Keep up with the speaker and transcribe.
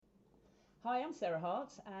Hi, I'm Sarah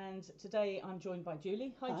Hart, and today I'm joined by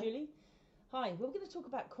Julie. Hi, Hi. Julie. Hi, we're going to talk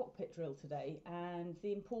about cockpit drill today and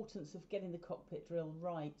the importance of getting the cockpit drill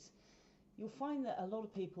right. You'll find that a lot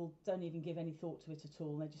of people don't even give any thought to it at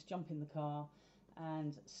all. They just jump in the car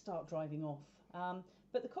and start driving off.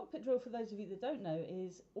 But the cockpit drill, for those of you that don't know,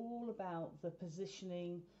 is all about the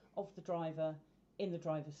positioning of the driver in the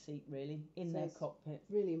driver's seat, really, in So their it's cockpit.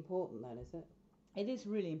 really important then, is it? It is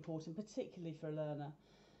really important, particularly for a learner.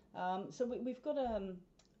 We've got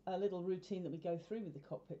a little routine that we go through with the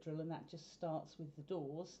cockpit drill, and that just starts with the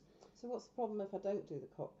doors. So what's the problem if I don't do the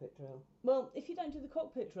cockpit drill? Well, if you don't do the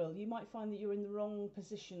cockpit drill, you might find that you're in the wrong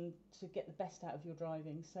position to get the best out of your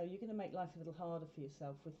driving. So you're going to make life a little harder for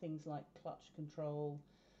yourself with things like clutch control,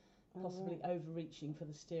 possibly Right. overreaching for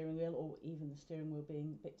the steering wheel, or even the steering wheel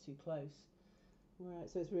being a bit too close. Right.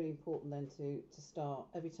 So it's really important then to start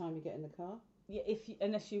every time you get in the car? Yeah,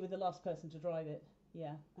 unless you were the last person to drive it.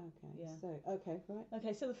 Yeah. Okay. Yeah. Okay, right.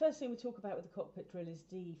 Okay, so the first thing we talk about with the cockpit drill is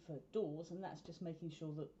D for doors, and that's just making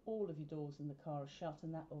sure that all of your doors in the car are shut,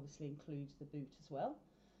 and that obviously includes the boot as well.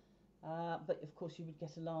 But of course, you would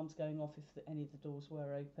get alarms going off if any of the doors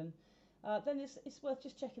were open. Then it's worth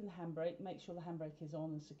just checking the handbrake, make sure the handbrake is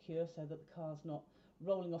on and secure so that the car's not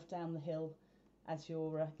rolling off down the hill as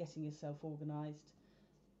you're getting yourself organised.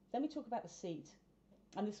 Then we talk about the seat,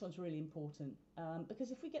 and this one's really important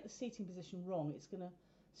because if we get the seating position wrong, it's going to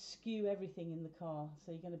skew everything in the car.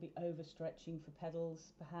 So you're going to be overstretching for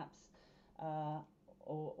pedals, perhaps, uh,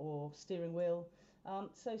 or steering wheel.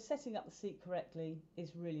 So setting up the seat correctly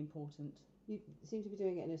is really important. You seem to be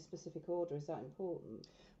doing it in a specific order. Is that important?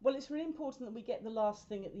 Well, it's really important that we get the last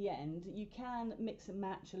thing at the end. You can mix and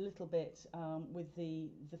match a little bit with the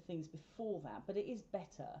things before that, but it is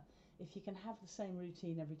better if you can have the same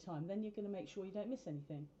routine every time. Then you're going to make sure you don't miss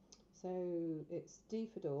anything. So it's D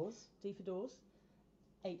for doors, D for doors,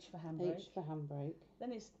 H for handbrake. H for handbrake.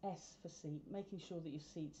 Then it's S for seat, making sure that your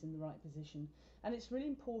seat's in the right position. And it's really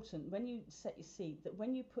important when you set your seat that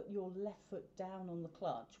when you put your left foot down on the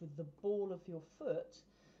clutch with the ball of your foot,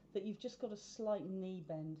 that you've just got a slight knee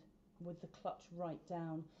bend with the clutch right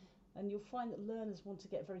down. And you'll find that learners want to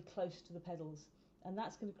get very close to the pedals, and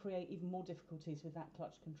that's going to create even more difficulties with that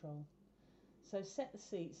clutch control. So set the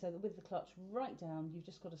seat so that with the clutch right down, you've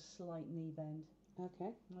just got a slight knee bend.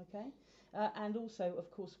 Okay. Okay, and also, of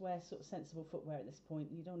course, wear sort of sensible footwear at this point.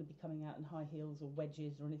 You don't want to be coming out in high heels or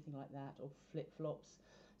wedges or anything like that, or flip flops.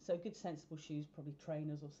 So good, sensible shoes, probably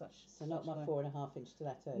trainers or such. So not my 4.5-inch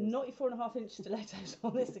stilettos. Not your 4.5-inch stilettos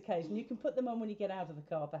on this occasion. You can put them on when you get out of the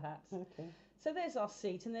car, perhaps. Okay. So there's our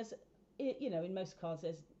seat, and there's, in most cars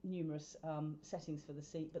there's numerous settings for the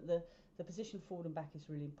seat, but the position forward and back is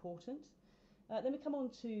really important. Then we come on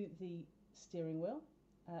to the steering wheel.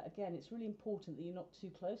 Again, it's really important that you're not too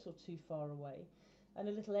close or too far away. And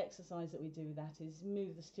a little exercise that we do with that is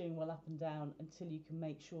move the steering wheel up and down until you can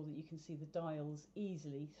make sure that you can see the dials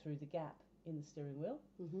easily through the gap in the steering wheel.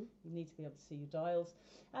 Mhm. You need to be able to see your dials.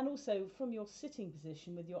 And also from your sitting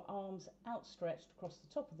position with your arms outstretched across the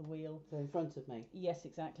top of the wheel. So in front of me. Yes,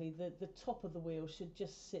 exactly. The top of the wheel should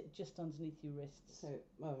just sit just underneath your wrists. So,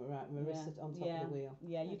 right, my wrists are on top of the wheel.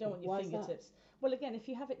 Yeah, you Okay. don't want your Why is that? fingertips. Well, again, if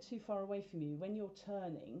you have it too far away from you, when you're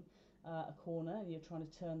turning a corner and you're trying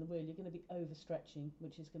to turn the wheel, you're going to be overstretching,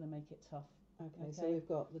 which is going to make it tough. Okay, so we've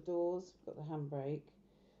got the doors, we've got the handbrake,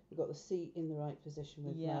 we've got the seat in the right position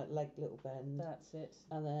with my leg little bend. That's it.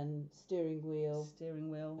 And then steering wheel. Steering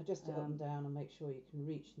wheel. Adjust it up and down and make sure you can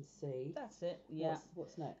reach and see. That's it, yeah.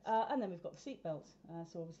 What's next? And then we've got the seat belt.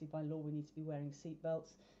 So obviously by law we need to be wearing seat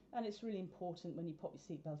belts. And it's really important when you pop your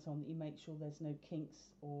seat belt on that you make sure there's no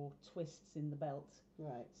kinks or twists in the belt.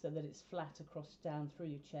 Right. So that it's flat across down through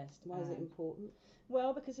your chest. Why is it important?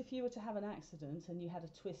 Well, because if you were to have an accident and you had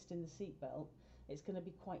a twist in the seat belt, it's going to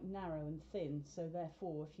be quite narrow and thin. So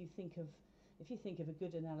therefore, if you think of a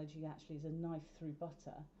good analogy actually as a knife through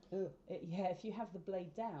butter, if you have the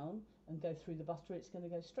blade down and go through the butter, it's going to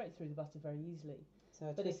go straight through the butter very easily. So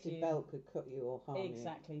a twisted belt could cut you or harm you.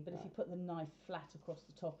 Exactly, but if you put the knife flat across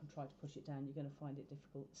the top and try to push it down, you're going to find it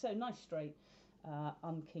difficult. So nice straight,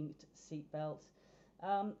 unkinked seat belt.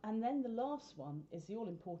 And then the last one is the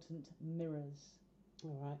all-important mirrors.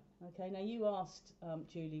 All right. Okay, now you asked,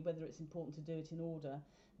 Julie, whether it's important to do it in order.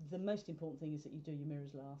 The most important thing is that you do your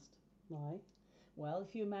mirrors last. Why? Well,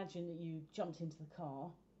 if you imagine that you jumped into the car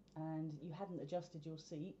and you hadn't adjusted your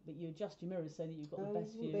seat, but you adjust your mirrors so that you've got the best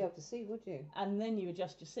You view. wouldn't be able to see, would you? And then you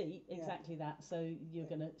adjust your seat, exactly that, so you're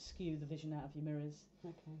going to skew the vision out of your mirrors.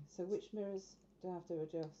 Okay, so which mirrors do I have to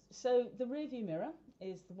adjust? So the rear view mirror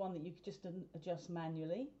is the one that you could just adjust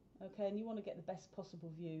manually, okay, and you want to get the best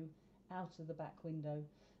possible view out of the back window.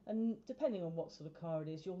 And depending on what sort of car it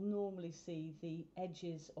is, you'll normally see the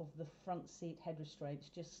edges of the front seat head restraints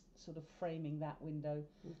just sort of framing that window,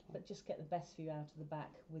 Okay. but just get the best view out of the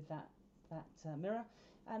back with that mirror.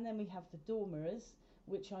 And then we have the door mirrors,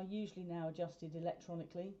 which are usually now adjusted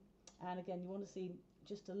electronically. And again, you want to see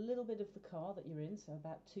just a little bit of the car that you're in, so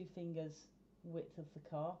about 2 fingers width of the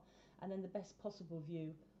car, and then the best possible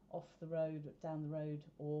view off the road, down the road,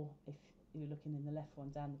 or if you're looking in the left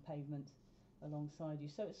one, down the pavement alongside you.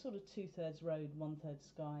 So it's sort of 2/3 road, 1/3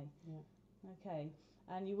 sky. Yeah. Okay,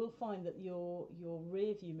 and you will find that your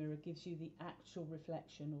rear view mirror gives you the actual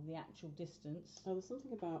reflection or the actual distance. Oh, there's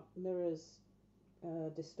something about mirrors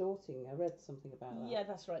distorting. I read something about that. Yeah,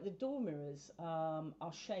 that's right. The door mirrors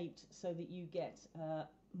are shaped so that you get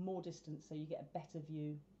more distance, so you get a better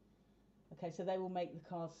view. Okay, so they will make the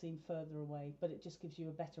cars seem further away, but it just gives you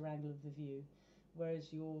a better angle of the view,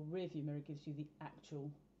 whereas your rear view mirror gives you the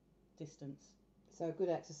actual distance. So a good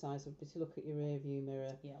exercise would be to look at your rear view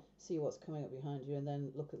mirror, Yeah. see what's coming up behind you, and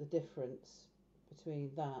then look at the difference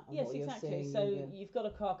between that and Yes, what exactly. you're seeing. So you've got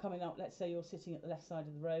a car coming up, let's say you're sitting at the left side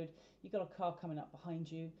of the road, you've got a car coming up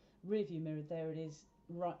behind you, rear view mirror, there it is,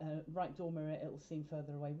 right door mirror, it'll seem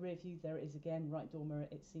further away, rear view, there it is again, right door mirror,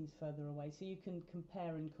 it seems further away. So you can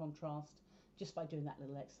compare and contrast just by doing that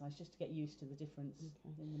little exercise, just to get used to the difference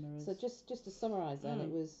in the mirrors. So just to summarise then, it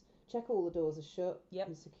was check all the doors are shut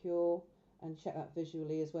and secure, and check that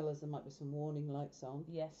visually, as well as there might be some warning lights on.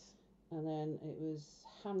 Yes. And then it was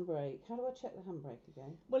handbrake. How do I check the handbrake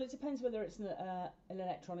again? Well, it depends whether it's an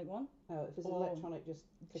electronic one. Oh, if it's an electronic,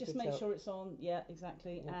 just make sure it's on. Yeah,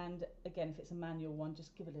 exactly. Yeah. And again, if it's a manual one,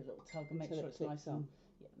 just give it a little tug and make sure it's nice and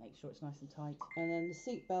make sure it's nice and tight. And then the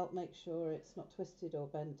seat belt, make sure it's not twisted or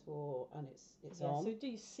bent and it's on. So do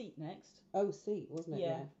your seat next. Oh, seat, wasn't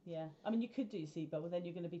it? Yeah. I mean, you could do your seat belt, but then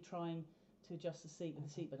you're going to be trying to adjust the seat with the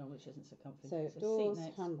seat belt on, which isn't so comfy. So doors,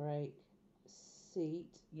 handbrake,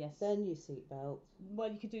 seat. Yes. Then your seat belt.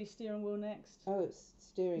 Well, you could do your steering wheel next. Oh, it's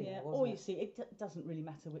steering wheel, wasn't or your seat. It doesn't really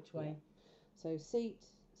matter which way. Yeah. So seat,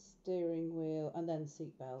 steering wheel, and then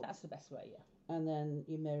seat belt. That's the best way, yeah. And then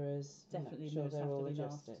your mirrors. Definitely, make sure mirrors they're have all to be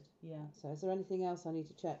adjusted. last. Yeah. So is there anything else I need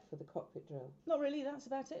to check for the cockpit drill? Not really. That's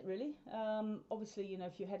about it, really. Obviously, you know,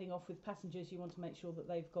 if you're heading off with passengers, you want to make sure that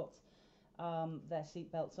they've got their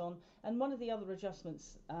seat belts on. And one of the other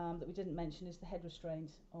adjustments that we didn't mention is the head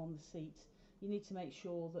restraint on the seat. You need to make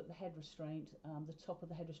sure that the head restraint, the top of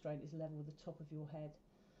the head restraint is level with the top of your head.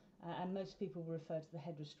 And most people refer to the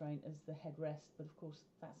head restraint as the headrest, but of course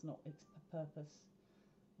that's not its purpose.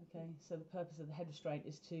 Okay, so the purpose of the head restraint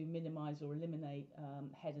is to minimise or eliminate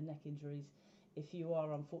head and neck injuries if you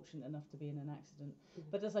are unfortunate enough to be in an accident.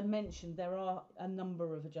 But as I mentioned, there are a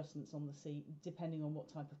number of adjustments on the seat depending on what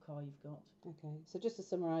type of car you've got. Okay, so just to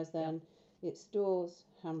summarise then, it's doors,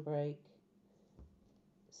 handbrake,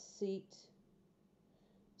 seat,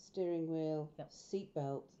 steering wheel, seat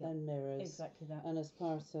belt, then mirrors. Exactly that. And as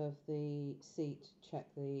part of the seat, check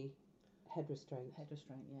the head restraint. Head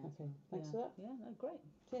restraint, yeah. Okay, thanks for that. Yeah, no, great.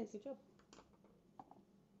 Cheers. Good job.